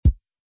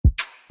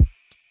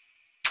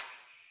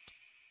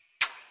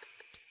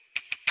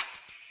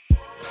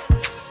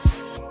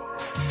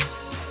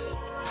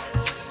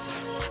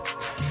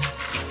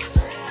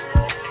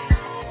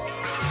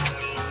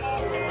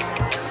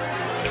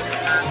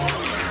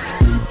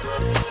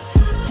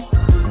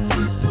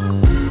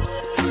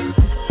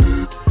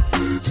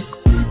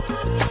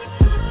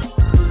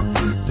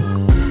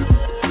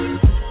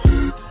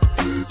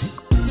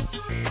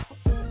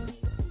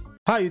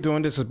How you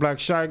doing? This is Black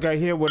Shy Guy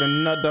here with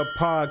another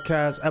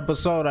podcast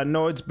episode. I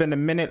know it's been a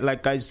minute.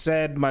 Like I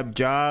said, my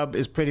job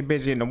is pretty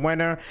busy in the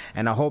winter,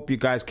 and I hope you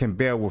guys can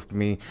bear with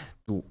me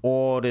through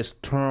all this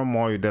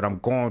turmoil that I'm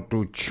going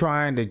through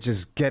trying to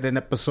just get an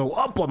episode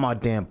up on my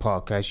damn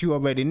podcast. You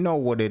already know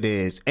what it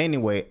is.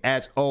 Anyway,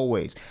 as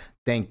always,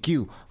 thank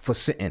you for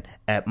sitting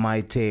at my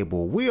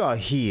table. We are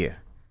here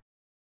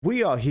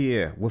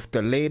with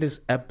the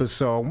latest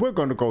episode. We're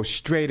going to go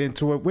straight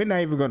into it. We're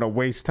not even going to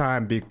waste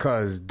time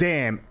because,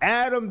 damn,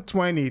 Adam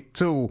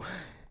 22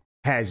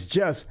 has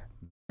just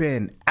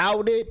been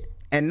outed.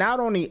 And not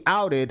only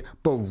outed,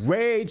 but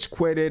rage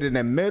quitted in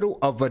the middle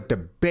of a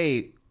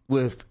debate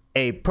with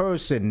a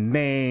person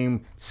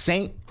named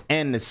Saint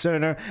and the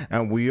Sinner.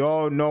 And we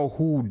all know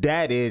who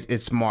that is.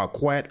 It's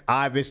Marquette.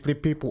 Obviously,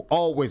 people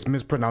always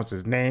mispronounce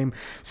his name.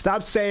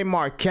 Stop saying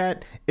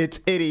Marquette. It's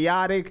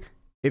idiotic.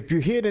 If you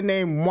hear the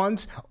name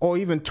once or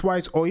even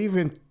twice or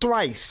even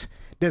thrice,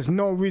 there's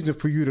no reason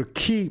for you to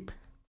keep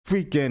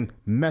freaking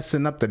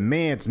messing up the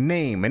man's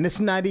name. And it's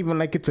not even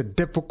like it's a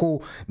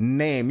difficult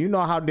name. You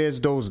know how there's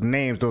those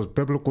names, those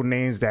biblical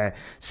names that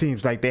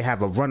seems like they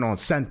have a run-on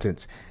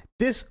sentence.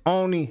 This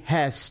only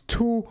has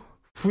two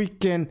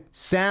freaking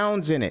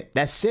sounds in it.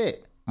 That's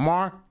it.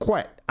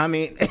 Marquette. I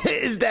mean,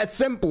 it's that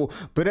simple.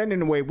 But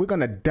anyway, we're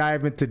going to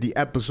dive into the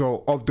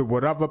episode of the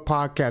Whatever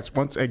Podcast.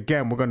 Once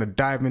again, we're going to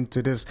dive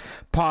into this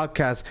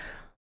podcast.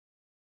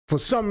 For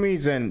some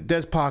reason,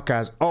 this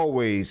podcast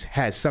always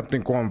has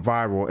something going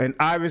viral. And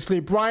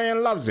obviously,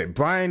 Brian loves it.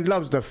 Brian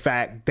loves the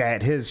fact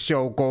that his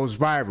show goes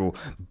viral.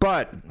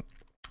 But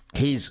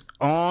he's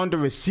on the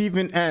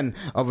receiving end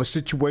of a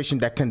situation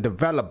that can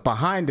develop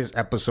behind this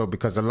episode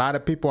because a lot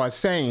of people are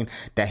saying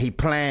that he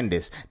planned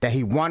this, that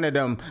he wanted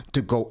them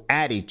to go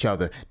at each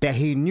other, that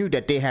he knew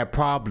that they had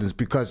problems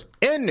because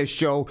in the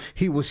show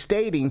he was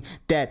stating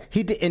that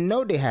he didn't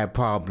know they had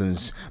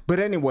problems. But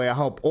anyway, I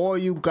hope all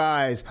you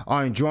guys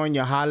are enjoying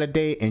your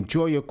holiday,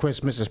 enjoy your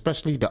Christmas,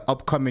 especially the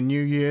upcoming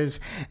New Year's,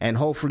 and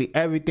hopefully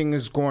everything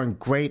is going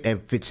great.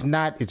 If it's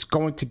not, it's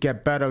going to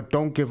get better.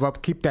 Don't give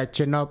up. Keep that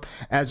chin up.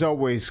 As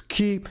always,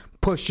 keep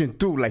pushing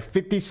through like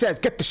 50 cents.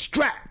 Get the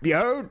strap, you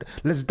heard?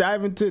 Let's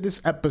dive into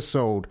this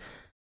episode.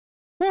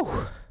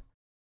 Woo.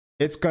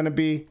 It's going to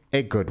be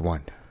a good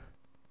one.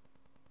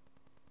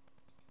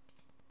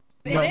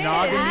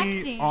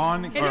 Monogamy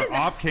on or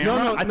off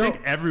camera. I think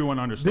everyone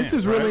understands. This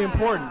is really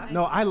important.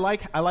 No, I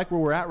like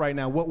where we're at right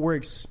now. What we're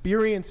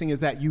experiencing is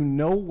that you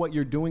know what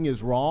you're doing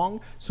is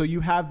wrong, so you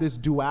have this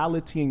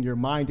duality in your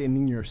mind and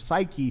in your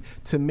psyche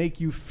to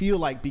make you feel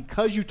like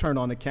because you turned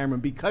on the camera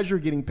and because you're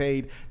getting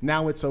paid,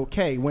 now it's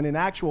okay. When in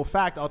actual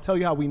fact, I'll tell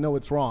you how we know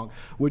it's wrong.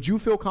 Would you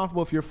feel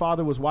comfortable if your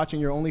father was watching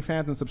your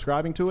OnlyFans and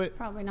subscribing to it?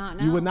 Probably not,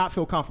 no. You would not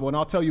feel comfortable, and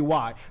I'll tell you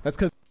why. That's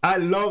because I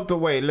love the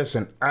way,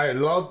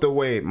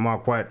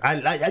 Marquette,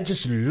 I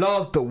just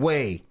love the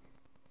way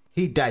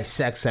he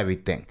dissects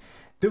everything.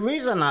 The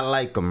reason I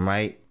like him,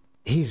 right,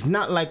 he's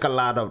not like a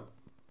lot of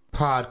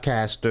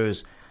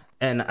podcasters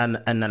and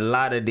a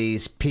lot of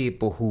these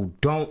people who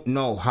don't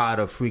know how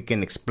to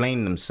freaking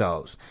explain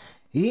themselves.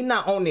 He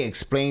not only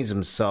explains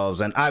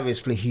himself, and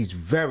obviously he's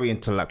very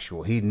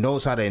intellectual. He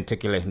knows how to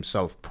articulate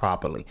himself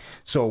properly.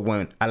 So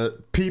when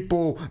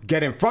people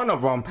get in front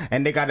of him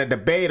and they got to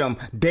debate him,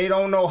 they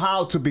don't know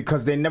how to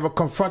because they never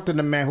confronted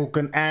a man who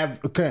can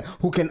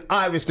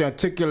obviously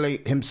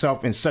articulate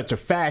himself in such a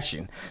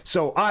fashion.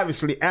 So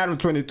obviously Adam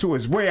 22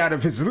 is way out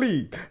of his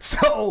league.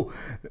 So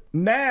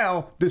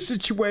now the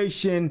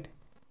situation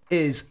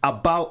is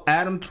about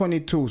Adam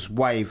 22's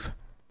wife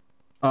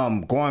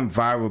going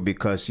viral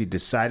because she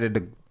decided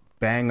to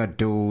bang a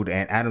dude,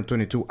 and Adam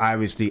 22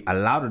 obviously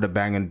allowed her to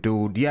bang a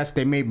dude. Yes,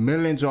 they made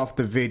millions off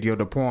the video,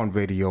 the porn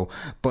video,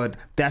 but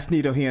that's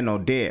neither here nor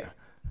there.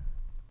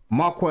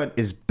 Marquette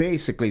is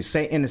basically,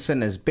 Saint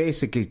Innocent is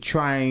basically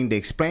trying to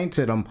explain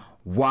to them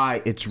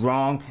why it's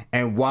wrong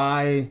and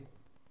why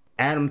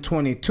Adam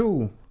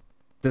 22,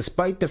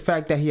 despite the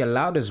fact that he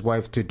allowed his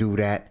wife to do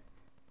that,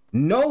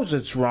 knows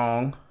it's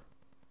wrong,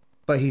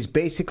 but he's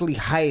basically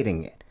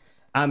hiding it.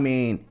 I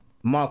mean,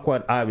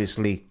 Marquette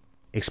obviously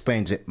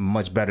explains it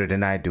much better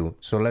than I do.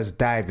 So let's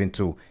dive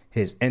into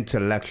his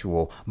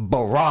intellectual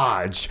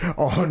barrage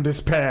on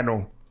this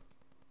panel.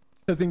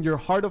 Because in your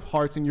heart of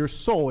hearts, in your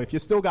soul, if you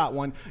still got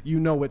one, you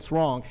know it's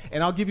wrong.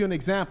 And I'll give you an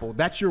example.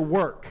 That's your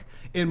work.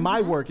 In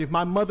my work, if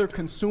my mother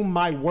consumed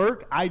my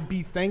work, I'd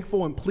be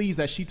thankful and pleased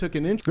that she took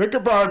an interest. Look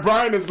at Brian.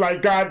 Brian is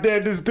like, God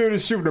damn, this dude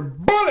is shooting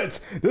bullets.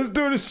 This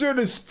dude is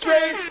shooting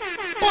straight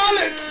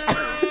bullets.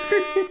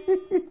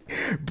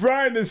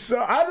 Brian is so,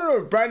 I don't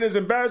know if Brian is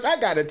embarrassed. I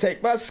got to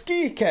take my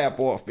ski cap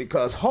off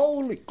because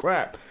holy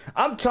crap.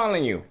 I'm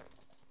telling you,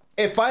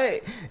 if I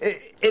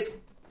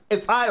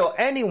or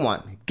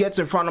anyone gets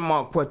in front of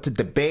Marquette to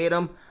debate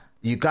him,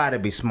 you gotta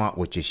be smart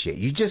with your shit.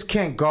 You just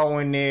can't go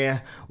in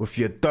there with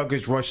your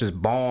thuggish Russia's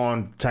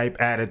born type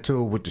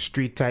attitude, with the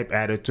street type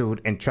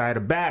attitude, and try to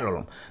battle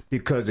him.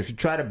 Because if you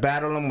try to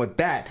battle him with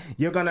that,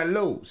 you're gonna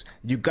lose.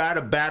 You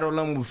gotta battle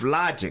him with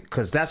logic,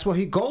 because that's what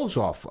he goes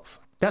off of.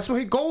 That's what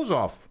he goes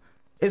off.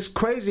 It's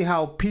crazy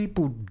how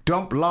people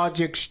dump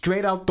logic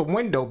straight out the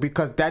window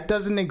because that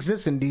doesn't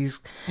exist in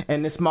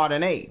this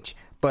modern age.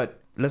 But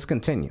let's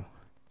continue.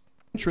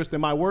 Interest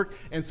in my work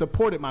and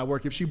supported my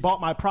work. If she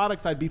bought my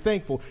products, I'd be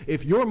thankful.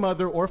 If your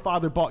mother or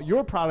father bought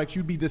your products,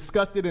 you'd be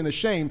disgusted and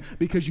ashamed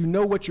because you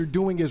know what you're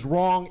doing is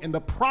wrong and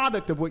the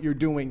product of what you're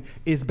doing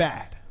is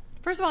bad.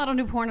 First of all, I don't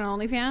do porn on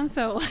OnlyFans,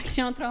 so like,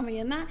 don't throw me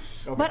in that.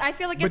 Okay. But I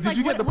feel like it's like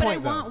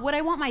what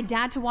I want my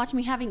dad to watch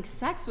me having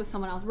sex with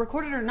someone else,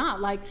 recorded or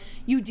not. Like,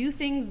 you do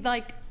things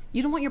like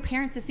you don't want your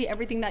parents to see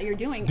everything that you're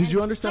doing. Did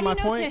you understand my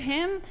point? To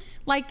him,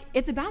 like,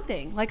 it's a bad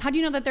thing. Like, how do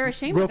you know that they're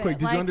ashamed of it? Real quick,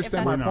 did you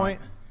understand my point?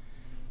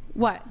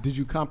 What? Did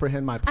you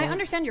comprehend my point? I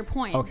understand your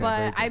point, okay,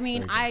 but I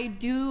mean, I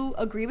do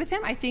agree with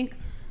him. I think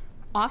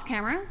off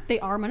camera, they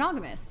are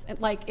monogamous.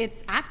 Like,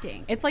 it's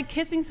acting. It's like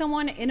kissing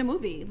someone in a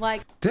movie.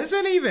 Like, does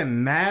it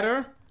even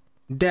matter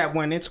that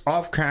when it's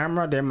off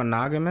camera, they're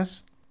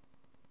monogamous?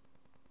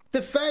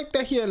 The fact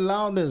that he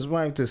allowed his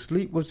wife to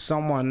sleep with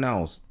someone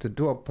else to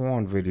do a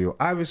porn video,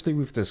 obviously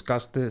we've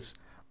discussed this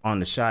on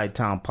the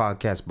Chi-Town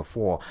podcast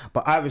before,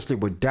 but obviously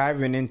we're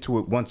diving into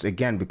it once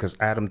again because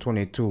Adam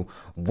 22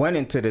 went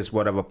into this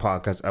whatever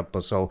podcast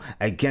episode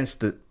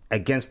against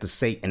the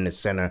Satan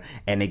Center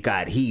and it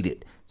got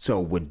heated. So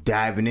we're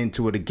diving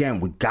into it again.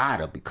 We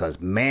gotta,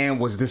 because man,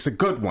 was this a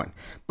good one.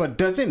 But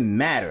does it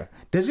matter?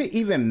 Does it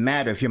even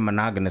matter if you're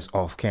monogamous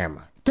off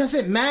camera? Does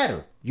it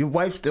matter? Your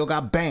wife still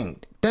got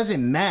banged. Does it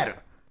matter?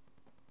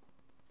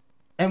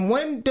 And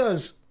when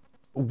does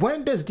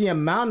the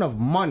amount of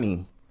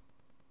money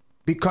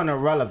become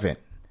irrelevant?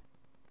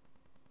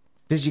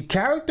 Does your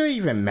character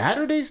even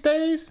matter these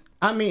days?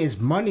 I mean, is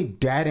money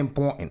that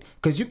important?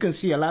 Because you can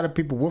see a lot of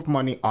people with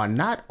money are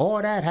not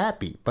all that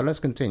happy. But let's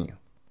continue.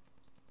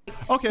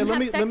 Okay, let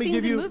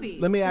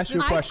me ask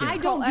you a question. I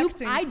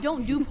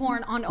don't do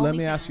porn on OnlyFans. Let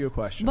me ask you a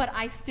question. But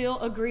I still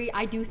agree.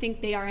 I do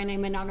think they are in a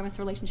monogamous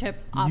relationship.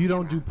 You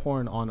don't do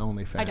porn on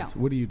OnlyFans. I don't.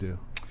 What do you do?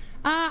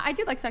 I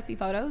do like sexy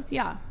photos.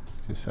 Yeah.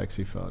 Just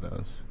sexy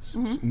photos,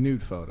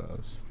 nude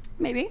photos.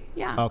 Maybe.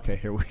 Yeah. Okay,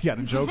 here we got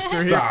a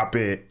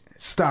jokester.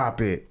 Stop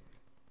it.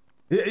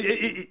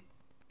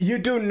 You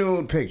do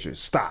nude pictures.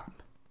 Stop.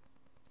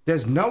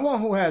 There's no one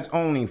who has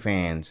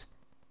OnlyFans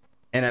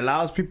and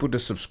allows people to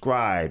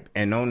subscribe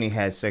and only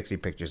has sexy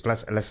pictures.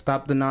 Let's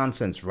stop the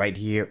nonsense right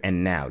here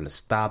and now. Let's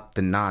stop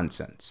the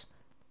nonsense.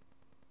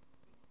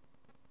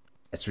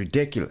 It's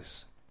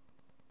ridiculous.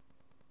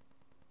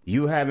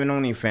 You have an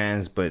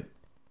OnlyFans, but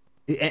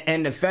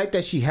and the fact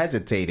that she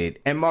hesitated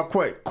and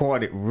Marquette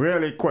caught it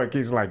really quick.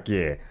 He's like,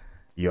 yeah,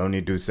 you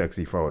only do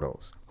sexy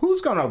photos.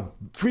 Who's gonna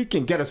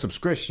freaking get a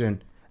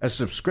subscription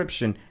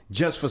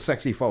just for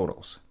sexy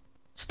photos?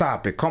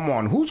 Stop it. Come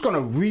on. Who's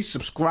gonna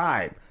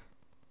resubscribe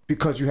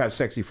because you have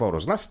sexy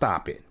photos? Let's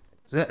stop it.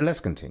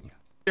 Let's continue.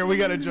 Here we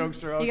got a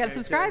jokester. Okay, you gotta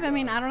subscribe. I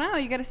mean, I don't know.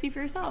 You gotta see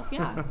for yourself.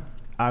 Yeah.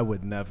 I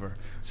would never.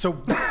 So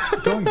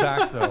going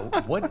back though,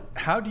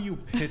 how do you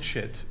pitch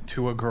it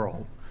to a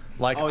girl?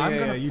 Like, I'm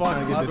gonna fuck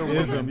other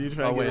women. You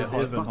trying to get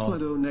this ism. Butler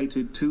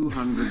donated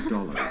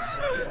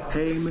 $200.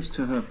 Hey,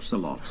 Mr.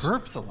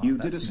 Herpsalot. You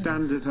did a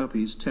standard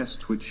herpes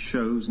test which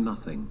shows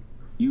nothing.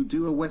 You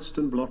do a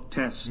Western blot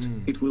test,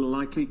 it will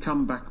likely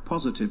come back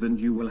positive and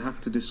you will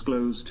have to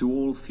disclose to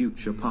all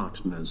future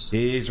partners.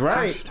 He's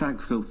right.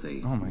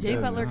 #filthy. Oh my Jay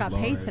Butler got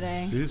paid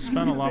today. You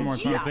spent a lot more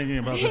time thinking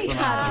about this than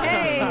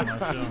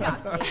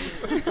I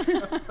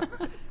did.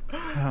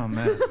 Oh,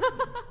 man.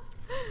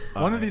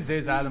 One of these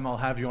days, Adam, I'll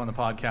have you on the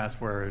podcast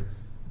where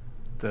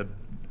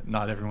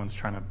not everyone's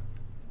trying to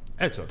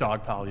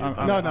dogpile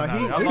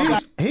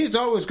you. He's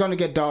always going to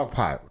get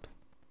dogpiled.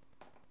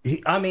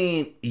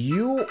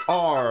 You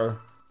are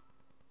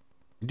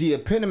the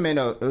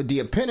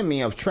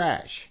epitome of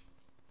trash.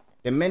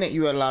 The minute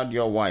you allowed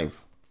your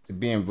wife to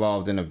be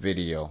involved in a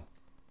video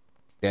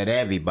that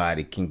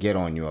everybody can get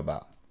on you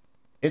about,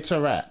 it's a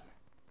wrap.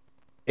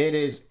 It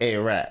is a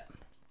wrap.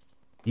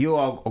 You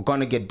are going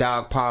to get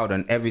dogpiled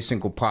on every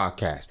single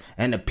podcast.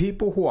 And the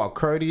people who are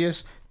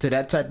courteous to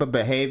that type of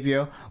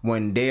behavior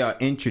when they are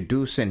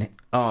introducing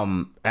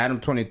Adam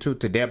 22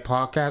 to their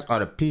podcast are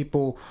the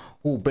people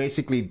who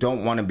basically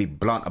don't want to be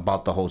blunt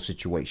about the whole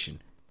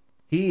situation.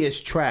 He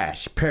is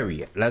trash,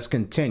 period. Let's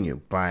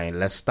continue, Brian.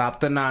 Let's stop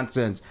the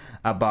nonsense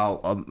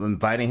about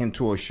inviting him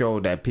to a show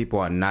that people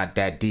are not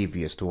that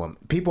devious to him.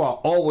 People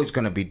are always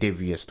going to be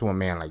devious to a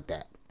man like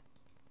that.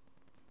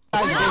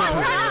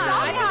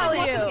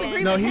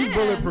 No, he's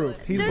bulletproof.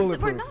 He's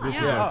bulletproof.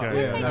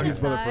 He's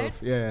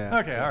bulletproof. Yeah.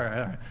 Okay, all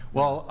right.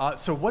 Well,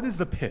 so what is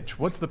the pitch?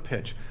 What's the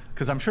pitch?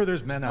 Because I'm sure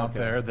there's men out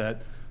there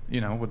that,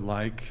 would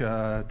like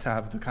to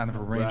have the kind of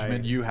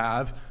arrangement you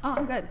have. Oh,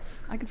 I'm good.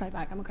 I can fight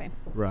back. I'm okay.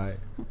 Right.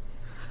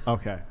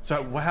 Okay.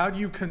 So how do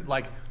you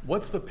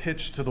what's the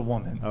pitch to the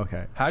woman?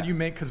 Okay. How do you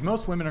because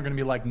most women are going to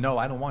be like, no,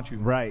 I don't want you.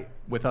 Right.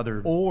 With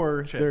other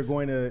or chicks. They're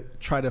going to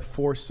try to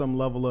force some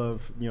level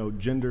of,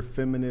 gender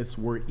feminist,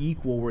 we're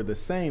equal, we're the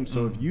same.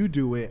 So if you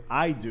do it,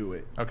 I do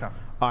it. Okay.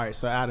 All right.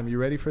 So Adam, you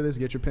ready for this?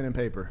 Get your pen and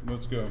paper.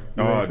 Let's go.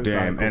 Oh,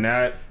 damn. And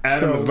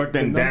Adam is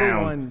looking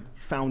down.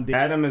 Foundation.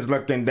 Adam is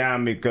looking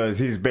down because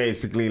he's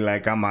basically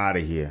like, I'm out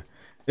of here.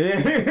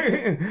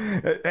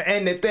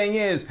 And the thing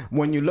is,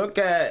 when you look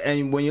at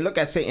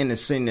Satan the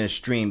Sinner's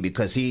stream,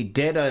 because he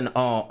did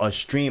a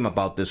stream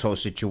about this whole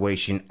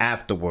situation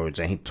afterwards,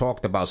 and he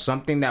talked about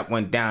something that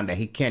went down that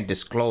he can't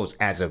disclose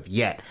as of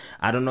yet.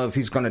 I don't know if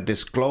he's gonna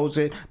disclose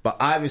it, but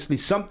obviously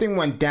something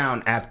went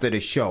down after the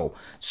show.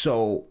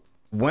 So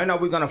when are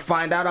we gonna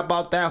find out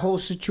about that whole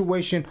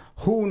situation?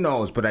 Who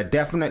knows? But I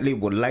definitely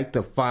would like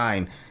to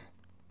find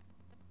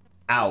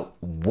out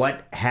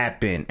what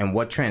happened and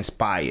what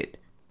transpired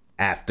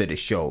after the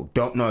show.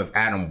 Don't know if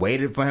Adam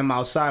waited for him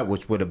outside,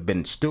 which would have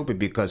been stupid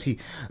because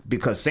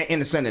Saint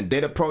Innocent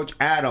did approach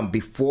Adam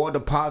before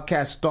the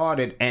podcast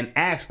started and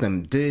asked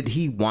him, did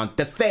he want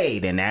the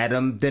fade? And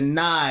Adam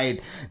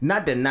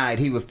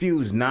he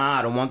refused. Nah,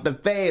 I don't want the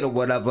fade or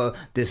whatever.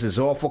 This is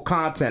all for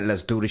content.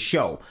 Let's do the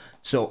show.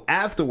 So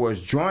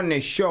afterwards, during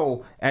this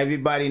show,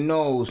 everybody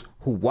knows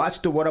who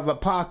watched the whatever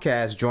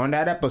podcast during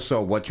that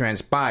episode what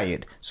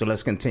transpired. So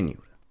let's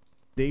continue.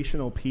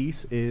 Foundational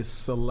piece is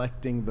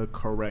selecting the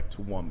correct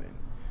woman.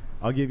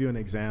 I'll give you an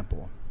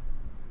example.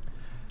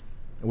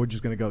 We're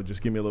just going to go.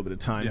 Just give me a little bit of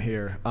time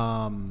here.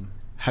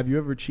 Have you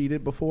ever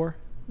cheated before?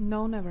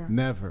 No, never.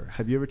 Never.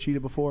 Have you ever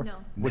cheated before? No.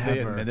 Would they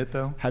admit it,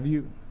 though? Have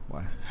you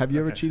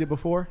ever cheated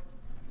before?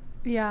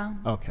 Yeah.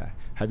 Okay.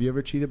 Have you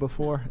ever cheated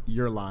before?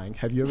 You're lying.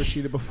 Have you ever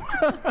cheated before?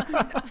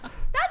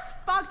 That's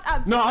fucked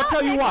up. No, I'll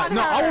tell you why.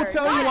 No, I will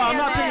tell you why. I'm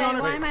not picking on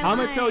her. I'm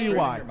going to tell you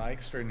why.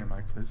 Straighten your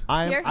mic, please.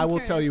 I will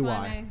tell you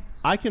why.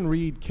 I can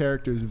read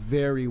characters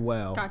very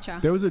well. Gotcha.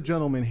 There was a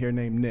gentleman here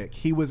named Nick.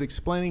 He was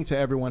explaining to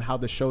everyone how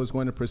the show is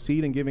going to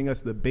proceed and giving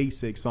us the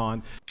basics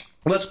on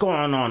what's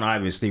going on.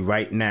 Obviously,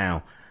 right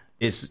now,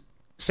 is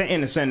Saint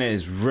Innocent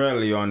is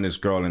really on this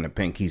girl in the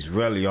pink. He's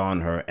really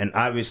on her, and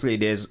obviously,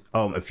 there's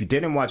if you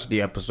didn't watch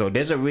the episode,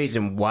 there's a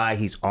reason why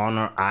he's on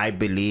her. I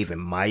believe, in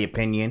my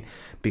opinion,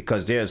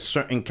 because there's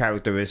certain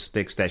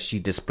characteristics that she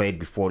displayed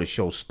before the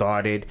show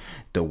started,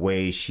 the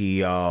way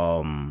she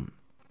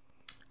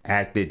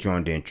acted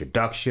during the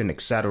introduction,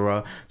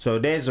 etc. So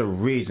there's a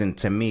reason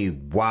to me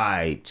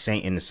why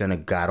Saint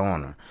Innocent got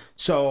on her.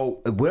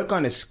 So we're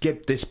going to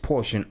skip this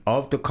portion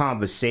of the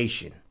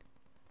conversation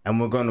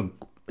and we're going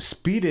to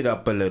speed it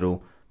up a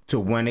little to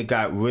when it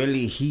got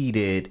really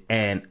heated.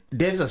 And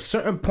there's a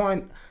certain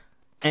point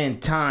in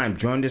time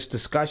during this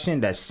discussion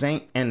that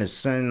Saint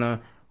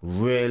Innocent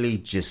really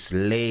just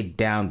laid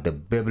down the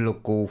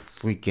biblical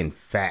freaking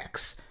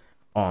facts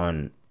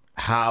on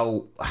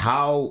how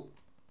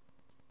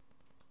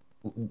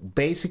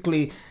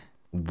basically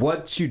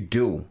what you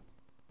do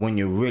when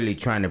you're really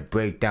trying to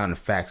break down the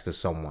facts to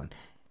someone.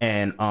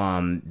 And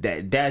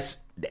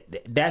that's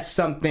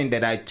something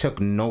that I took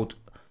a note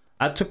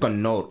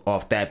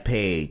off that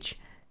page,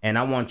 and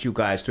I want you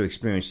guys to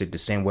experience it the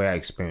same way I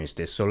experienced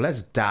this. So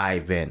let's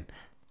dive in.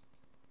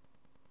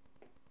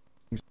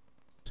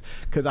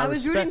 Because I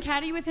was rude and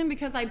catty with him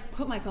because I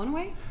put my phone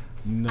away.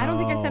 No. I don't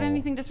think I said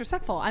anything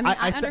disrespectful. I mean,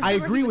 I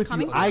agree with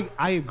you. From.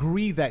 I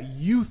agree that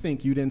you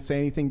think you didn't say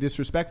anything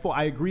disrespectful.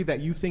 I agree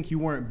that you think you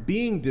weren't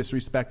being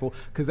disrespectful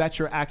because that's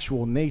your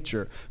actual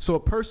nature. So a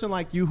person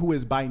like you who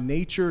is by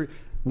nature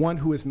one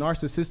who is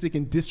narcissistic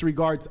and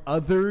disregards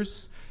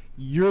others,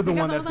 you're the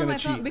one that's going to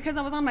cheat. Because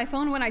I was on my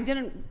phone when I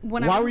didn't.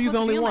 Why were you the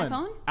only one?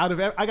 Out of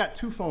I got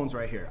two phones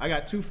right here. I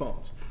got two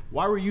phones.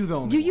 Why were you the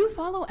only one? Do you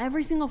follow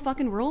every single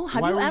fucking rule?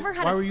 Have you ever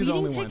had a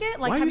speeding ticket?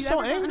 Like, have you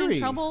ever gotten in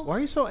trouble? Why are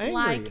you so angry?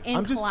 Like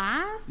in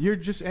class? You're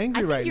just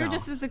angry right now. You're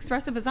just as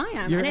expressive as I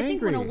am. You're and I angry.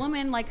 think when a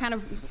woman like kind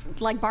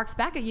of like barks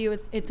back at you,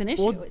 it's an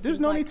issue. Well, there's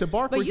no need to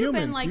bark. We're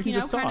humans. Been, like, you can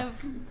just talk. Kind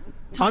of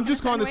I'm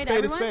just calling a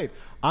spade a spade.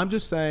 I'm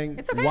just saying,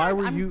 okay, why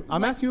were you?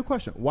 I'm asking you a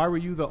question. Why were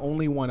you the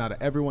only one out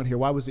of everyone here?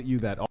 Why was it you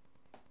that?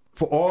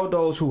 For all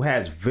those who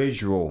has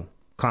visual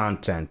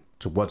content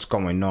to what's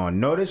going on,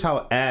 notice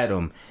how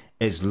Adam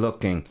is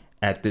looking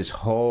at this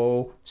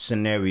whole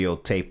scenario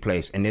take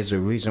place, and there's a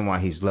reason why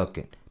he's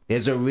looking.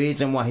 There's a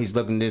reason why he's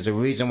looking. There's a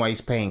reason why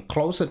he's paying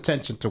close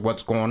attention to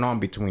what's going on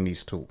between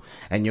these two,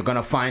 and you're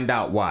gonna find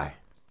out why.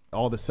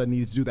 All of a sudden, he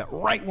needs to do that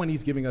right when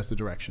he's giving us the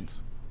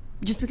directions.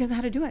 Just because I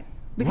had to do it.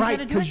 Right,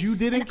 because you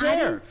didn't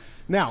care.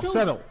 Now,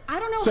 settle. I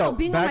don't know how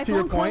being on my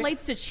phone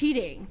correlates to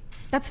cheating.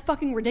 That's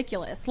fucking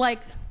ridiculous. Like,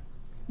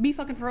 be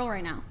fucking for real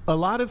right now. A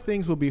lot of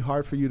things will be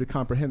hard for you to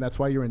comprehend. That's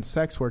why you're in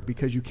sex work,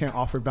 because you can't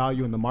offer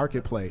value in the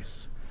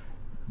marketplace.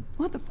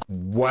 What the fuck?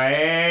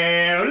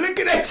 Wow, look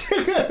at that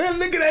chick.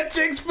 Look at that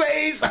chick's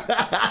face.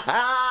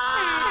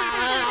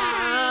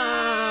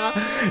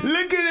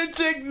 Look at the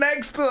chick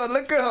next to her.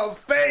 Look at her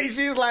face.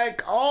 She's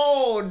like,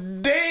 oh,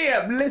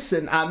 damn.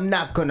 Listen, I'm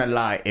not going to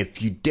lie.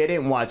 If you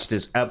didn't watch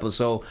this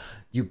episode,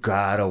 you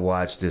got to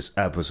watch this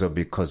episode,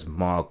 because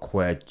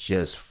Marquette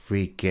just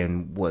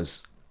freaking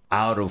was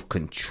out of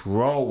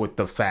control with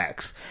the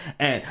facts.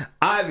 And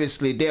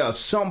obviously there are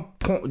some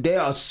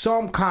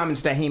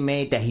comments that he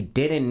made that he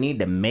didn't need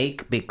to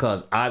make,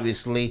 because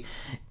obviously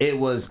it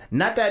was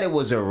not that it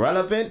was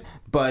irrelevant,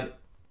 but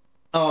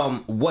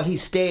what he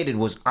stated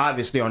was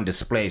obviously on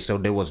display, so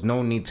there was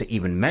no need to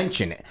even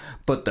mention it.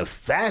 But the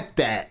fact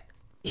that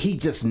he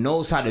just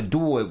knows how to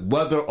do it,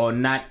 whether or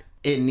not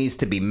it needs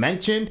to be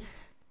mentioned,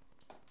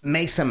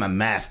 makes him a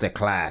master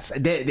class.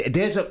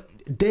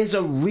 There's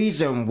a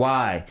reason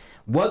why,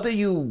 whether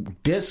you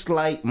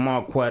dislike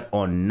Marquette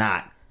or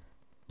not,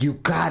 you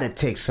gotta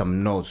take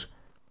some notes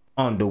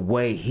on the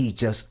way he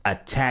just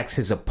attacks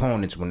his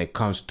opponents when it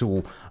comes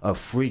to a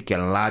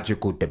freaking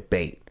logical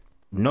debate.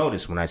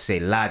 Notice when I say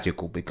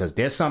logical, because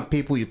there's some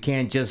people you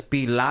can't just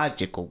be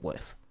logical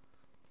with.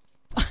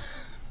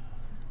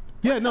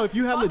 Yeah, no, if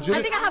you had legit...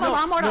 I think I have a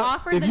lot more to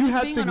offer than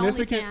just being on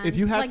OnlyFans. If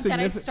you had like that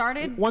I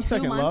started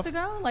 2 months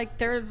ago, like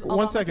there's a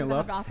lot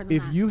more to offer than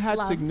If that. you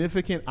had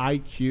significant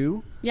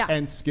IQ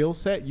and skill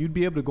set, you'd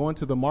be able to go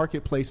into the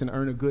marketplace and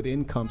earn a good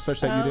income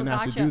such that you didn't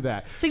have to do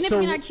that.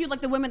 Significant IQ,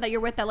 like the women that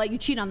you're with that let you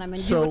cheat on them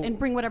and and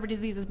bring whatever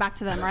diseases back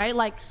to them, right?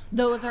 Like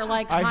those are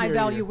like high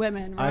value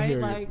women, right? I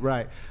hear you.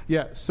 Right.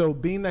 Yeah. So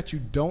being that you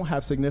don't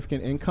have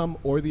significant income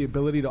or the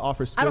ability to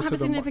offer skills, I don't have a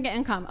significant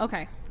income.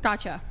 Okay,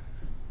 gotcha.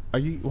 Why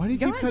do you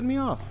keep cutting me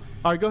off?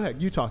 All right, go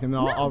ahead. You talk, and then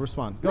I'll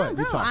respond. Go ahead.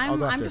 You talk. I'll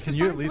go after. Can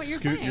you at least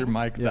scoot your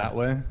mic that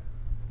way?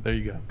 There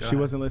you go. She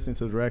wasn't listening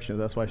to the directions.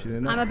 That's why she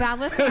didn't know. I'm a bad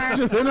listener.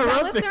 Just I'm a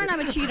bad listener, and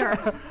I'm a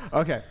cheater.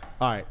 Okay.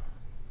 All right.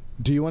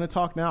 Do you want to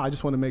talk now? I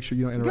just want to make sure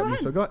you don't interrupt me.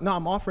 So go ahead. No,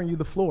 I'm offering you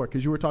the floor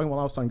because you were talking while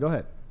I was talking. Go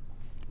ahead.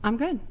 I'm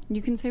good.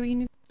 You can say what you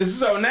need.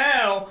 So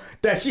now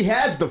that she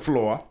has the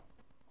floor,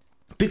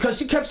 because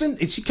she kept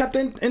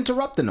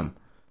interrupting him,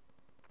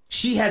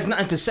 she has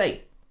nothing to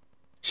say.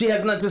 She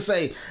has nothing to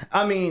say.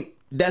 I mean,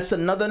 that's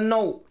another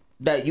note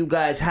that you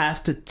guys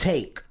have to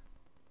take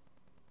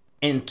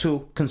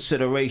into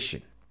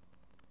consideration.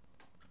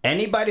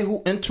 Anybody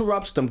who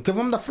interrupts them, give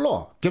them the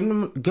floor. Give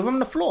them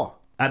the floor.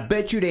 I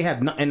bet you they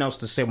have nothing else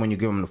to say when you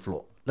give them the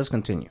floor. Let's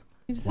continue.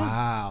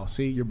 Wow.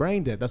 See, you're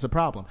brain dead. That's a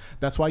problem.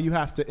 That's why you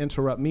have to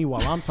interrupt me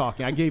while I'm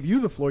talking. I gave you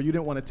the floor. You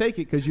didn't want to take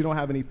it because you don't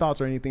have any thoughts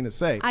or anything to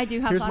say. I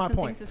do have lots of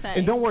things to say.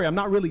 And don't worry, I'm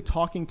not really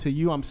talking to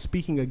you. I'm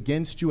speaking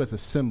against you as a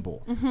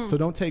symbol. Mm-hmm. So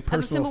don't take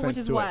personal offense to it. Which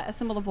is what? A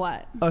symbol of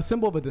what? A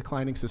symbol of a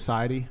declining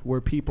society where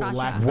people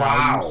lack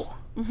values. Wow.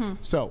 Mm-hmm.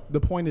 So the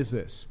point is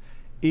this.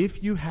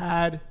 If you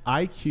had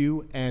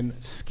IQ and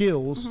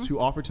skills to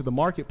offer to the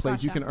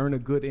marketplace, you can earn a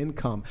good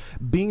income.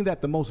 Being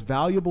that the most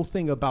valuable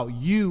thing about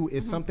you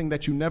is something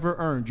that you never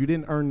earned. You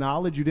didn't earn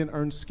knowledge. You didn't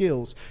earn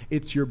skills.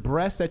 It's your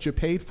breast that you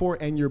paid for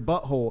and your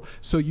butthole.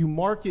 So you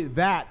market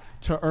that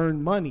to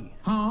earn money.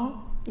 Huh?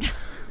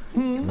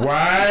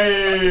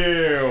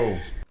 Wow.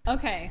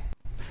 Okay.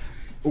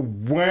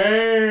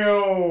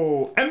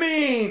 Wow. I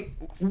mean,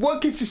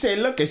 what can she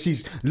say?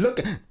 She's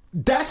looking.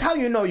 That's how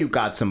you know you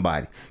got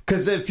somebody.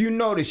 Because if you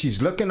notice,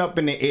 she's looking up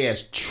in the air,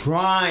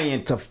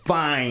 trying to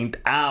find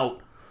out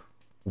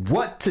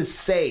what to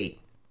say.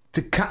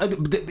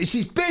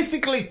 She's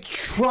basically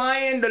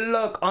trying to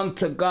look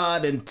unto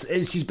God, and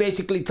she's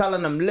basically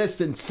telling them,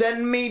 listen,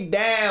 send me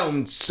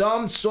down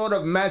some sort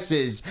of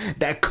message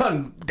that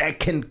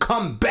can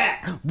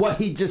combat what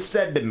he just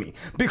said to me.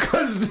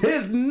 Because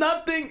there's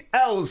nothing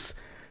else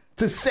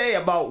to say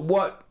about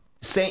what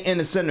Saint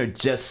Innocent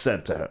just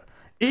said to her.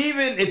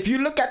 Even if you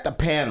look at the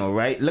panel,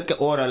 right? Look at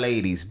all the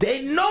ladies.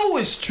 They know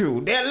it's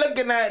true. They're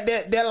looking at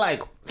it. They're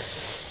like,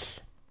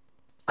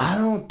 I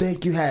don't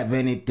think you have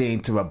anything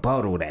to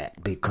rebuttal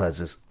that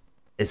because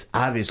it's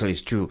obviously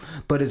it's true.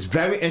 But it's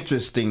very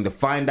interesting to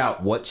find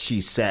out what she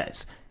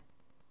says.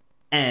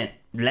 And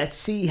let's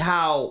see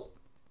how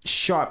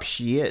sharp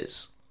she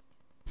is.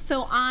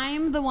 So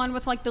I'm the one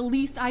with like the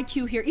least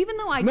IQ here, even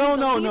though I no.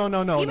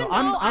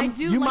 I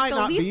do like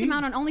the least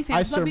amount on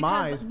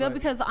OnlyFans,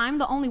 because I'm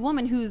the only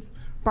woman who's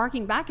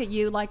barking back at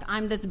you like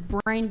I'm this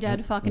brain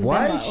dead fucking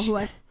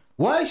bimbo.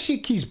 Why she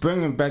keeps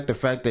bringing back the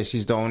fact that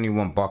she's the only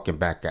one barking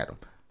back at him?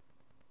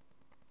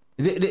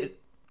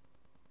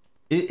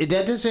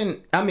 That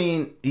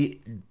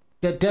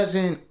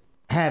doesn't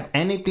have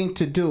anything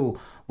to do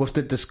with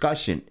the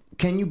discussion.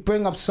 Can you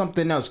bring up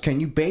something else?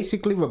 Can you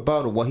basically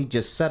rebuttal what he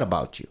just said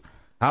about you?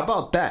 How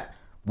about that?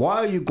 Why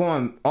are you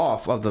going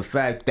off of the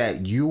fact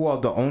that you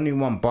are the only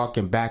one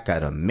barking back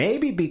at him?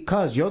 Maybe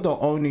because you're the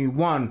only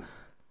one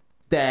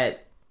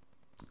that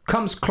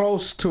comes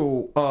close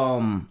to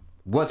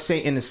what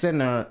Saint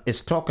Innocent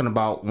is talking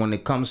about when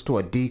it comes to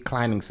a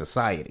declining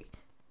society.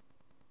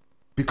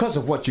 Because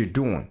of what you're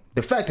doing.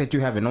 The fact that you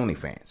have an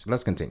OnlyFans.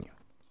 Let's continue.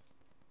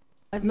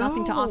 There's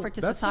nothing to offer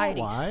to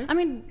society. Not why. I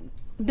mean,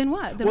 then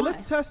what?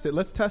 Let's test it.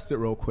 Let's test it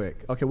real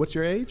quick. Okay, what's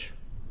your age?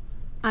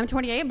 I'm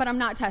 28, but I'm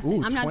not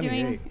testing. I'm not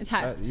doing a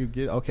test.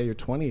 You're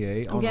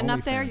 28. I'm getting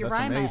up there. You're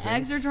right. Amazing. My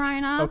eggs are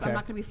drying up. Okay. I'm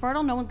not going to be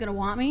fertile. No one's going to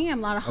want me.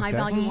 I'm not a high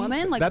value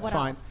woman. Like, that's what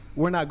fine. else?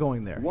 We're not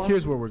going there.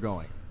 Here's where we're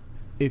going.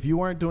 If you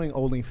weren't doing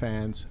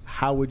OnlyFans,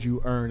 how would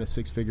you earn a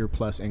 6-figure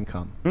plus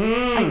income?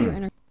 I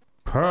do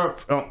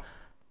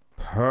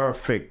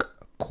perfect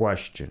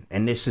question.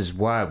 And this is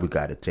why we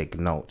got to take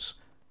notes.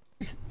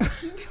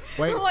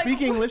 Wait,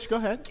 speak English. Go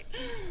ahead.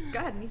 Go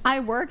ahead. I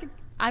work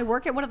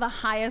at one of the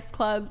I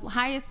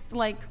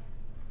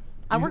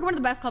work at one of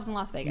the best clubs in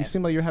Las Vegas. You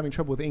seem like you're having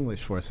trouble with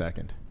English for a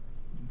second.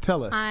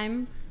 Tell us.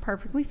 I'm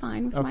perfectly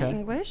fine with my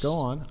English. Go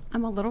on.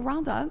 I'm a little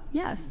riled up.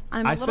 Yes.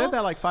 I said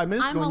that like 5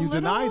 minutes ago and you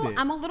denied it.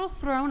 I'm a little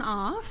thrown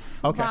off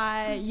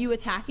by you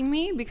attacking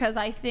me because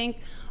I think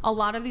a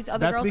lot of these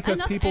other girls... That's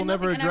because people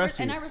never address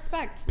you. And I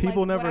respect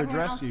people never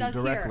address you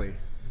directly. Here.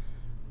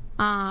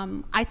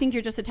 I think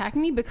you're just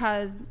attacking me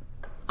because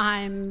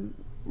I'm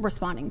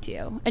responding to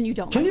you and you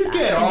don't. Can you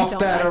get off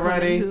that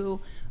already?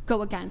 Who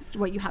go against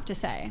what you have to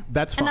say.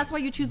 That's fine. And that's why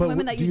you choose the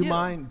women that you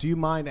do. Do you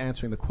mind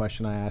answering the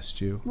question I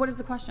asked you? What is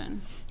the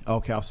question?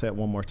 Okay, I'll say it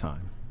one more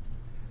time.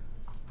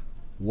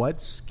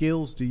 What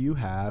skills do you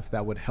have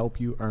that would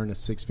help you earn a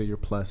 6-figure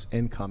plus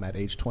income at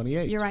age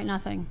 28? You're right,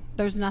 nothing.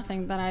 There's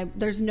nothing that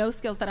there's no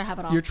skills that I have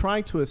at all. You're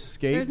trying to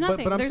escape. There's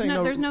nothing. But I'm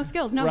saying there's no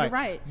skills. No, you're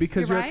right.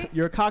 Because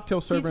you're a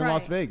cocktail server in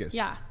Las Vegas.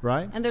 Yeah.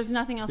 Right? And there's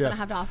nothing else that I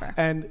have to offer.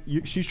 And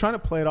she's trying to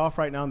play it off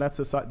right now, and that's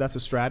a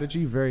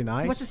strategy. Very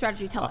nice. What's the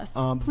strategy? Tell us,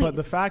 please. But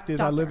the fact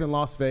is, I live in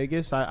Las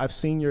Vegas. I've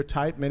seen your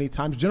type many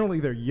times.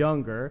 Generally, they're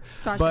younger.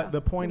 Gotcha. But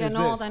the point is this.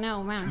 Old, I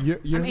know, man.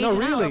 No,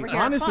 really.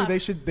 Honestly,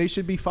 they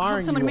should be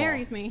firing you. Someone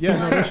marries me. Yeah,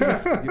 no, they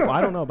should well,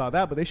 I don't know about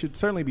that, but they should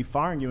certainly be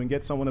firing you and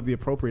get someone of the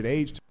appropriate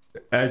age.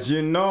 As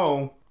you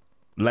know,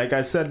 like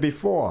I said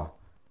before,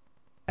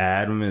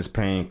 Adam is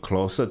paying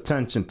close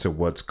attention to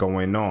what's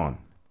going on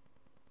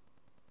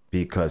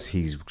because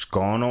he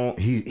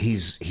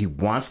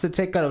wants to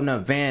take an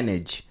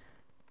advantage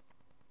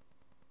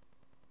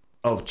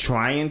of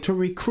trying to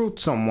recruit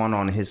someone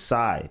on his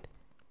side,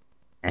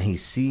 and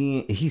he's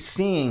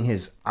seeing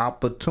his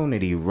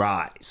opportunity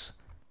rise.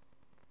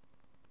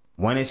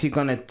 When is he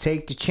gonna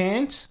take the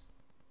chance?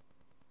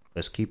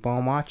 Let's keep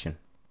on watching.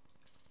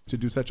 To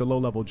do such a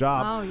low-level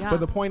job. Oh, yeah. But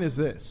the point is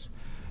this.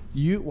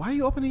 Why are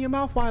you opening your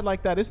mouth wide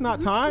like that? It's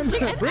not time.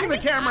 Bring the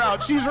camera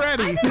out. She's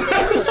ready.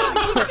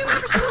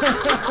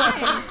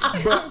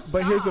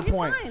 But here's the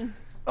point.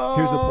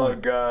 Here's the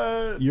point.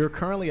 God. You're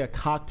currently a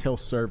cocktail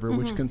server,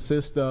 which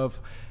consists of,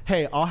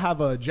 hey, I'll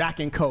have a Jack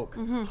and Coke.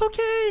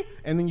 Okay.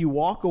 And then you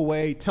walk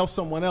away, tell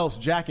someone else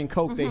Jack and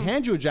Coke. They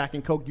hand you a Jack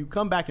and Coke. You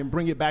come back and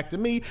bring it back to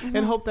me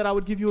and hope that I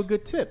would give you a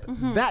good tip.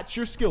 That's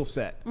your skill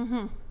set.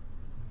 And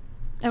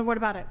what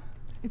about it?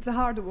 It's a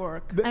hard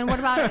work. And what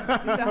about it? It's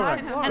a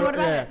hard work. And what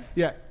about it?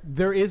 Yeah,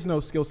 there is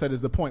no skill set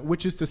is the point,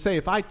 which is to say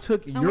if I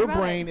took your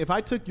brain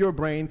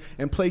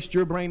and placed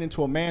your brain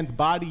into a man's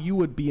body, you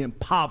would be in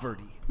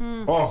poverty.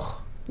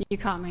 Oh. You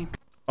caught me.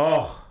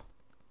 Oh.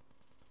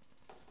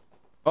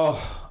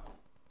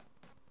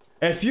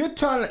 If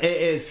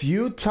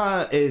you're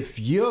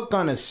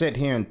gonna sit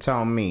here and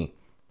tell me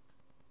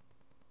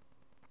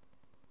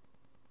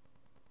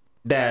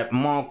that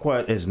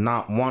Marquette is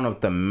not one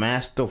of the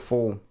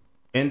masterful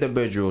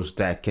individuals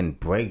that can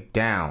break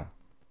down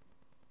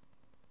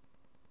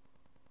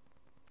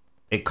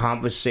a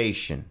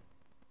conversation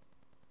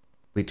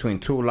between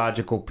two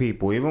logical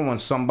people, even when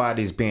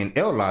somebody's being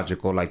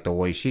illogical like the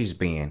way she's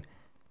being,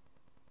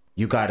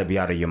 you gotta be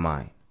out of your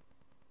mind.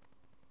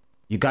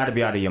 You gotta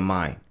be out of your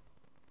mind.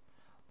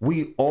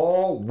 We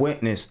all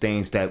witness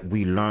things that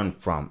we learn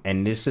from,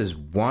 and this is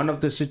one of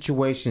the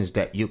situations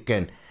that you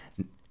can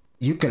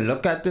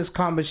look at this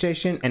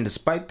conversation, and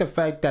despite the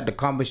fact that the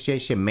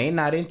conversation may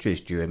not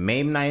interest you, it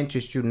may not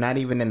interest you not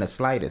even in the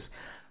slightest,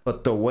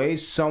 but the way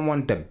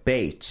someone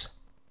debates,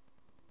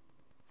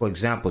 for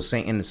example,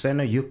 Saint in the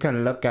Center, you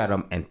can look at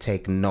him and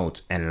take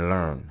notes and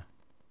learn.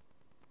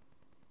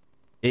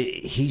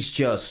 He's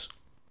just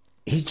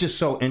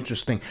so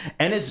interesting,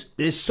 and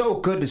it's so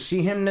good to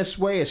see him this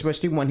way,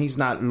 especially when he's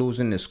not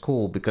losing his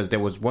cool, because there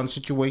was one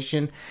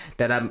situation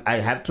that I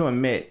have to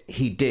admit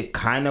he did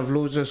kind of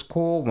lose his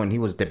cool when he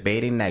was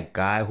debating that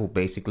guy who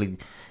basically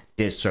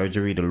did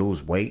surgery to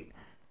lose weight.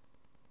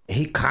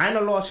 He kind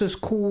of lost his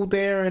cool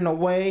there in a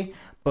way,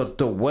 but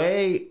the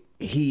way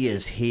he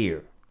is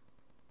here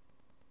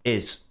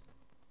is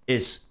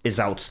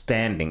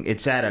outstanding.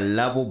 It's at a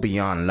level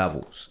beyond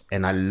levels,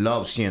 and I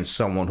love seeing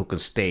someone who can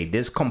stay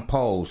this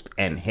composed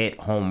and hit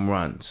home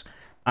runs.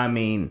 I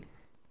mean,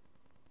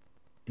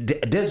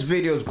 this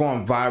video is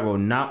going viral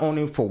not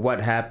only for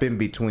what happened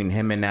between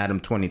him and Adam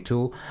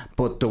 22,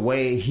 but the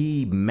way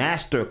he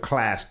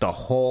masterclassed the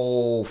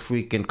whole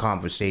freaking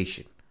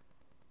conversation.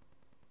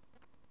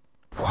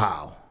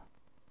 Wow.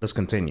 Let's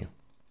continue.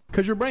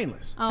 Because you're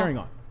brainless. Carrying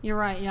on. You're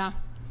right, yeah.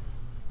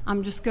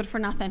 I'm just good for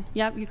nothing.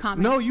 Yep, you caught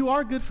me. No, you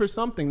are good for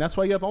something. That's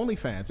why you have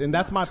OnlyFans. And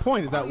that's my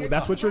point, is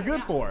that's what you're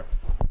good for.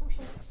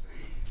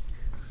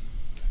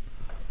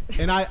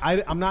 And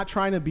I'm not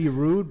trying to be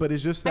rude, but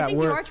it's just that I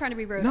think you are trying to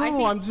be rude.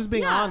 No, I'm just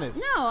being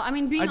honest. No, I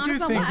mean being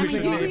honest.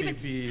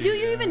 Do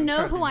you even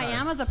know who I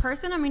am as a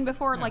person? I mean,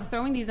 before like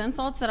throwing these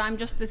insults that I'm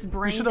just this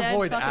brain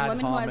dead fucking woman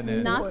who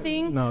has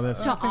nothing to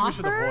offer. I think we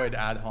should avoid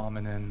ad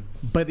hominem.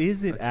 But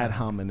is it ad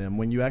hominem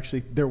when you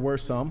actually? There were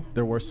some,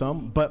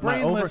 but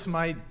brainless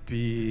might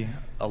be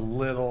a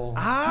little.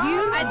 Do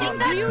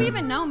you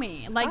even know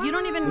me? Like you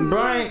don't even.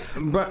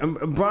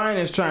 Brian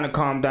is trying to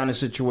calm down the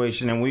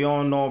situation, and we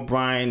all know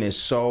Brian is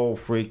so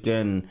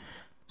freaking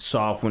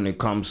soft when it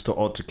comes to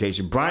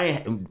altercation.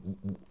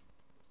 Brian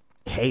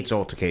hates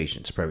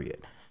altercations,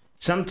 period.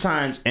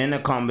 sometimes in a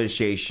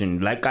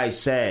conversation, like I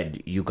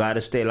said, you got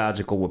to stay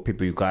logical with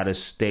people. You got to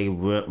stay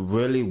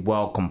really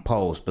well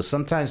composed. But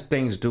sometimes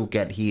things do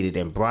get heated.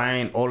 And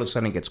Brian all of a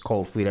sudden gets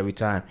cold feet every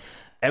time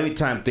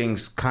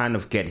things kind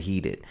of get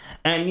heated.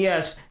 And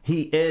yes,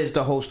 he is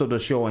the host of the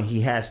show and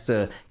he has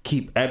to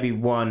keep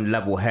everyone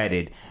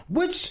level-headed,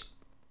 which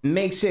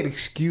makes it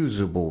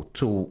excusable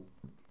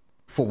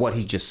for what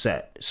he just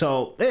said.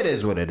 So it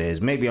is what it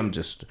is. Maybe I'm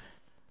just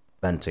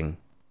venting.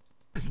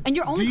 And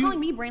you're only calling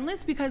me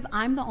brainless because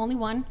I'm the only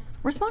one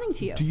responding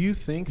to you. Do you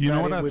think you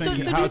know what I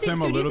think has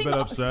him a little bit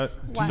upset?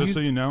 Just so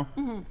you know,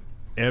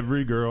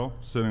 every girl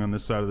sitting on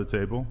this side of the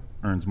table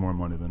earns more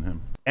money than him.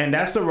 And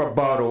that's the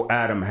rebuttal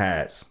Adam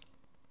has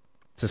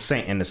to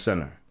Saint in the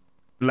Center.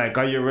 Like,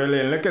 are you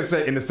really? Look at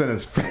Saint in the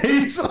Center's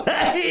face.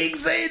 Like,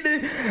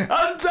 Saint,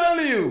 I'm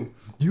telling you,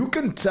 you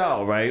can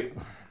tell, right,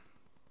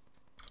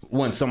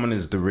 when someone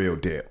is the real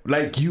deal.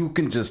 Like, you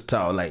can just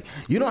tell. Like,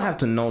 you don't have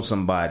to know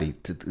somebody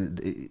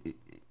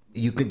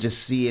you can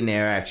just see in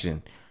their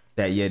action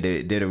that, yeah,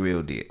 they're the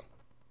real deal.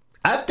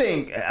 I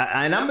think,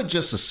 and I'm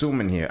just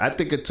assuming here, I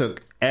think it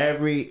took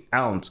every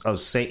ounce of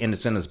Saint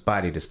Innocent's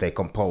body to stay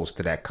composed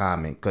to that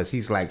comment. Because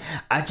he's like,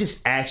 I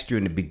just asked you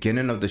in the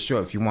beginning of the show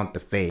if you want the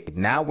fade.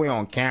 Now we're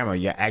on camera,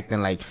 you're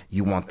acting like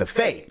you want the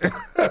fade.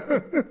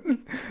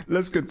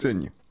 Let's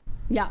continue.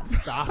 Yeah.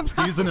 Stop.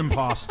 He's an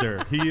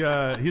imposter.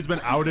 He's been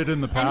outed in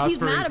the past. And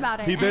he's mad about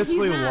it. He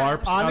basically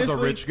LARPs as a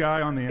rich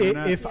guy on the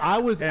internet. If I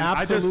was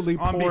absolutely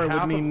poor, it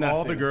would mean nothing.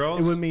 All the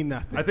girls, it would mean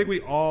nothing. I think we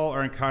all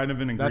are kind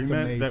of in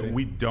agreement that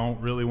we don't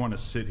really want to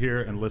sit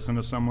here and listen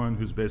to someone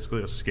who's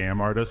basically a scam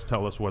artist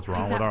tell us what's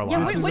wrong with our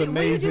lives. This is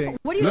amazing.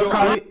 What do you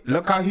do?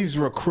 Look how he's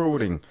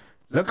recruiting.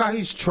 Look how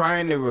he's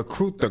trying to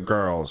recruit the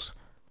girls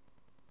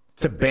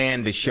to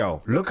ban the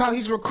show. Look how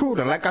he's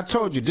recruiting. Like I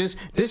told you, this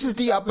is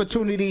the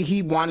opportunity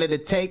he wanted to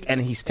take,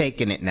 and he's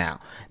taking it now.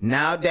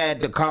 Now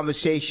that the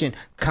conversation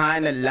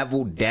kind of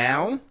leveled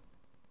down,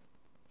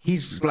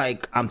 he's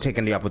like, I'm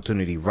taking the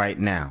opportunity right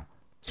now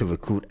to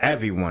recruit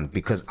everyone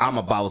because I'm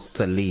about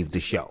to leave the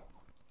show.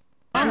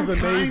 I'm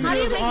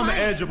amazing. on the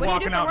edge of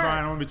walking out, Brian.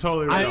 I'm gonna be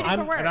totally real.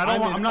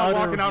 I'm not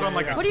walking out on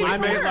like a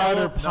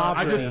clickbait.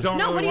 I just don't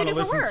really want to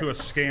listen to a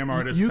scam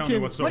artist tell me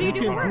what's so wrong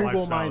with our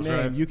Google my lifestyles, name.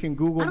 right? You can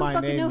Google my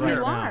name right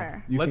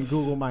now. You can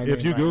Google my name.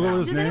 If you Google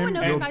his name,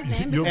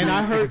 you'll be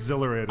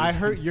exhilarated. I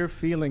hurt your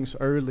feelings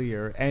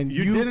earlier, and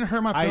you didn't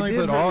hurt my feelings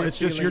at all. It's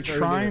just you're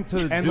trying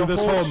to do this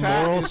whole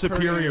moral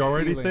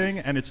superiority thing,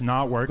 and it's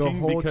not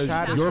working because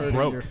you're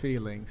broke.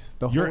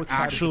 You're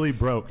actually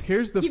broke.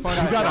 Here's the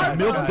funny. You got a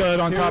milk dud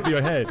on top of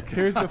your head.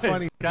 Here's the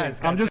funny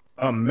guys. I'm just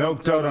a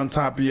milk dud on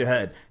top of your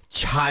head.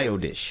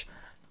 Childish.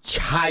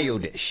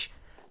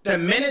 The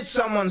minute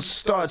someone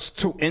starts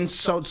to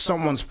insult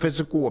someone's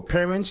physical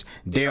appearance,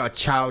 they are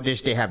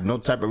childish. They have no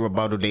type of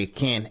rebuttal. They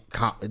can't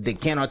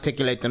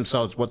articulate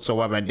themselves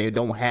whatsoever, and they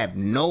don't have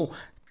no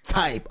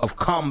type of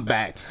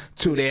comeback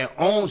to their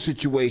own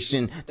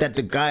situation that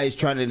the guy is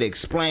trying to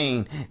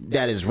explain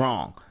that is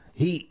wrong.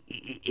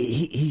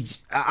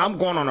 I'm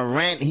going on a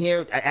rant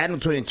here. Adam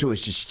 22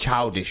 is just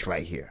childish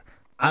right here.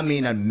 I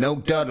mean, a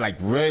milk dud, like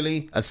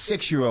really? A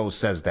 6-year-old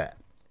says that.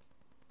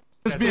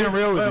 Just being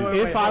real with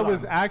you. If I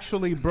was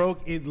actually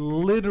broke, it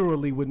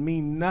literally would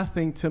mean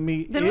nothing to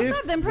me. Why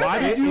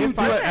did you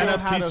do an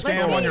NFT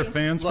scam on your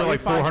fans for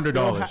like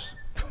 $400?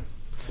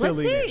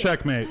 Silly.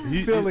 Checkmate.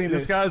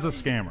 This guy's a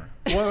scammer.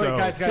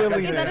 Guys, is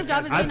that his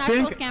job as being an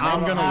actual scammer? I'm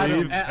going to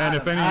leave, and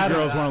if any of you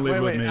girls want to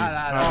leave with me,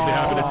 I'd be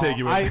happy to take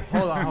you with me.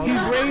 Hold on.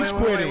 He's rage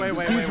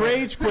quitting. He's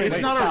rage quitting.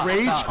 It's not a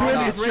rage quit.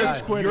 It's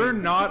just you're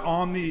not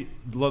on the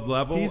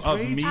level of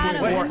me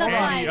or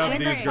any of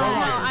these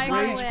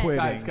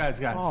girls. Guys,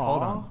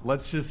 hold on.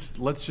 Let's just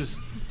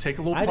take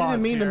a little pause. I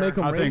didn't mean to make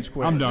him rage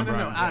quit. I'm done,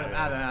 Brian.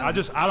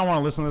 Adam. I don't want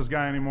to listen to this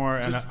guy anymore,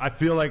 and I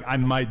feel like I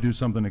might do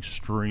something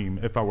extreme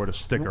if I were to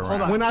stick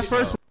around. When I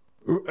first...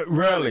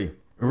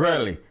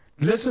 Really?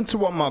 Listen to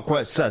what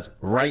Marquette says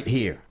right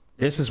here.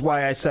 This is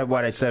why I said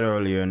what I said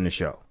earlier in the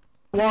show.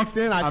 Walked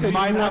in, I said, I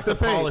might have to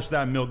polish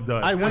that milk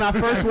dud. When I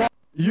first walked...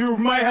 You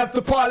might have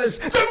to polish.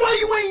 Then why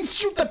you ain't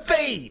shoot the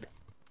fade?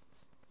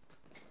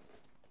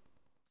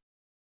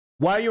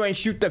 Why you ain't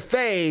shoot the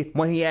fade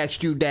when he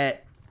asked you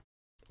that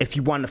if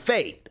you want to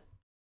fade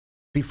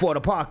before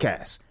the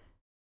podcast?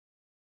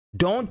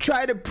 Don't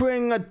try to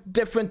bring a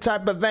different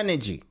type of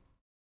energy.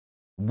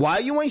 Why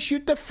you ain't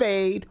shoot the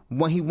fade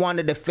when he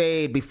wanted the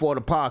fade before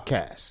the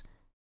podcast?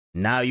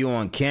 Now you're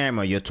on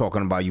camera, you're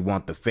talking about you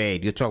want the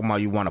fade. You're talking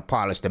about you want to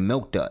polish the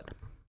milk dud.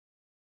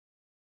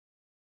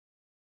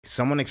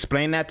 Someone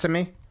explain that to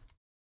me?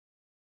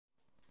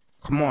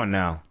 Come on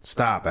now.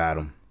 Stop,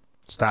 Adam.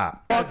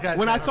 Stop.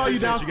 When I saw you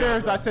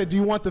downstairs, I said, do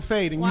you want the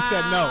fade? And you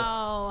said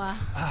no.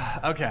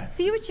 Okay.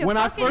 See what you When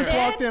I first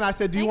walked in, I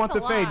said, do you want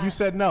the fade? You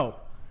said no.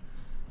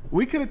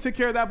 We could have took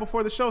care of that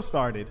before the show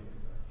started.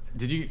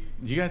 Do you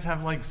guys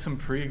have like some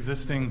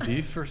pre-existing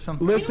beef or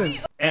something? Listen.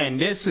 And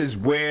this is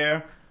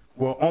where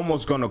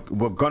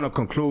we're gonna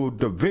conclude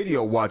the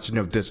video watching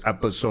of this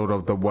episode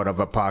of the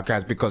Whatever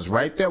Podcast, because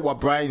right there what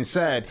Brian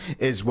said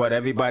is what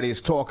everybody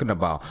is talking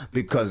about,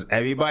 because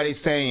everybody's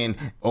saying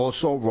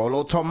also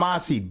Rollo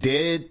Tomasi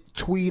did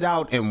tweet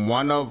out in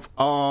one of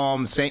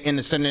St.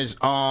 Innocent's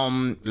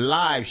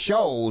live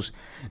shows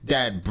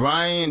that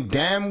Brian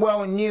damn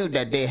well knew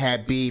that they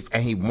had beef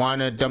and he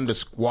wanted them to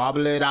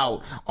squabble it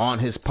out on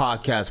his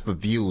podcast for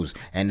views,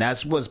 and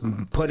that's what's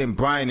putting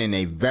Brian in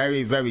a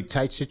very, very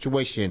tight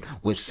situation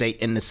with St.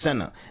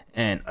 Innocent.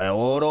 And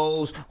all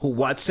those who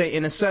watch St.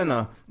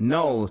 Innocent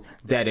know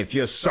that if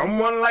you're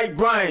someone like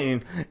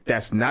Brian,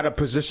 that's not a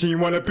position you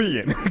want to be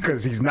in,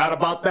 because he's not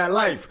about that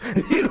life.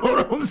 You know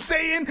what I'm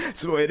saying?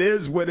 So it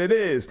is what it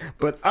is.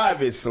 But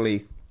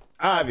obviously,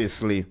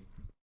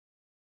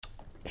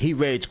 he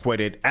rage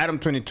quitted. Adam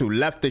 22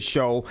 left the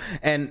show,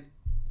 and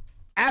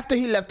after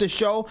he left the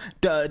show,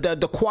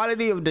 the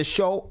quality of the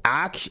show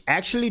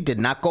actually did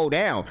not go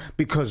down,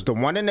 because the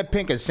one in the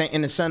pink and St.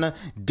 Innocent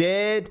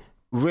did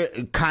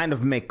kind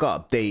of make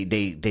up.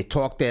 They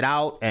talked it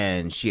out,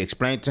 and she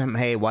explained to him,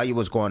 hey, why you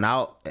was going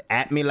out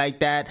at me like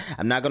that.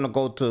 I'm not gonna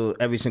go to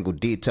every single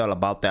detail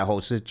about that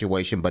whole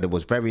situation, but it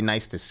was very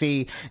nice to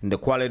see, and the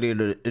quality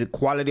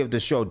of the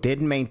show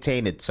did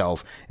maintain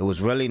itself. It was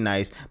really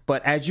nice.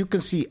 But as you can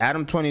see,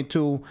 Adam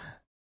 22,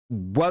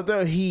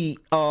 whether he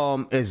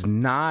is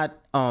not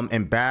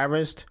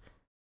embarrassed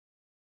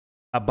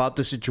about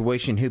the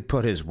situation he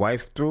put his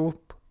wife through,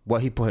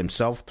 what he put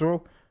himself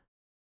through,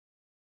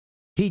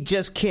 he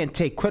just can't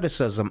take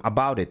criticism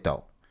about it,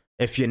 though.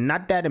 If you're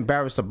not that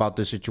embarrassed about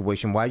the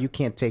situation, why you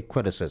can't take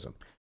criticism?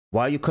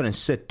 Why you couldn't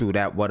sit through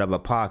that Whatever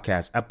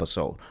Podcast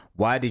episode?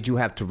 Why did you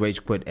have to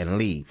rage quit and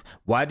leave?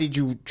 Why did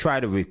you try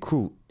to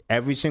recruit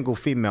every single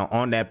female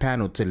on that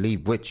panel to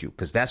leave with you?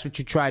 Because that's what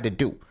you tried to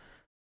do.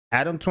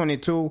 Adam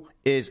 22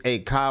 is a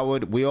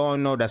coward. We all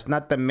know that's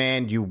not the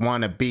man you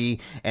want to be.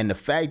 And the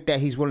fact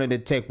that he's willing to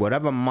take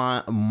whatever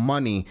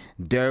money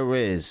there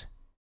is,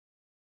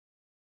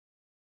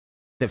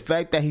 the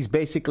fact that he's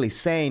basically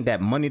saying that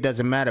money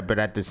doesn't matter, but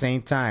at the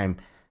same time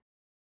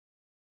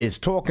is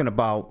talking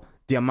about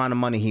the amount of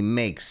money he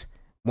makes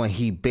when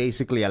he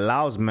basically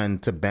allows men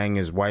to bang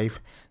his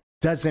wife,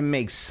 doesn't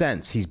make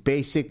sense. He's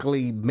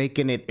basically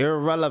making it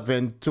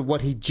irrelevant to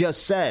what he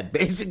just said.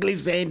 Basically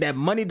saying that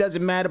money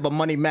doesn't matter, but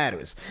money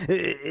matters.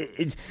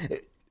 Is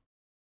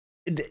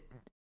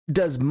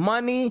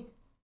money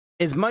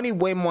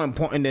way more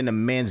important than a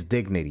man's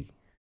dignity,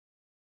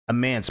 a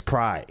man's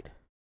pride,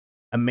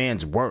 a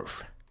man's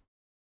worth?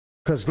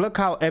 Because look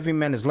how every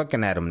man is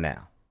looking at him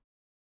now.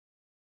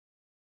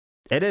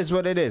 It is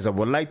what it is. I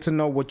would like to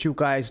know what you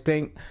guys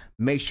think.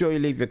 Make sure you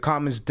leave your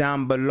comments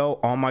down below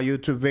on my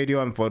YouTube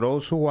video. And for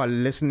those who are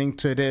listening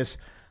to this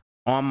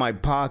on my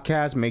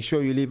podcast, make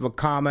sure you leave a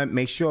comment.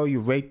 Make sure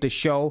you rate the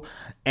show.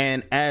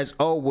 And as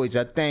always,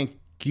 I thank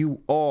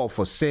you all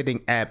for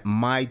sitting at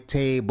my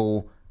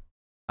table.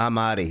 I'm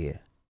out of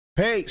here.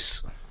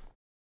 Peace.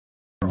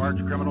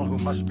 Arch criminal who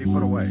must be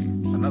put away.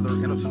 Another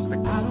innocent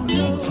victim of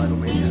homicidal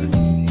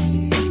maniac.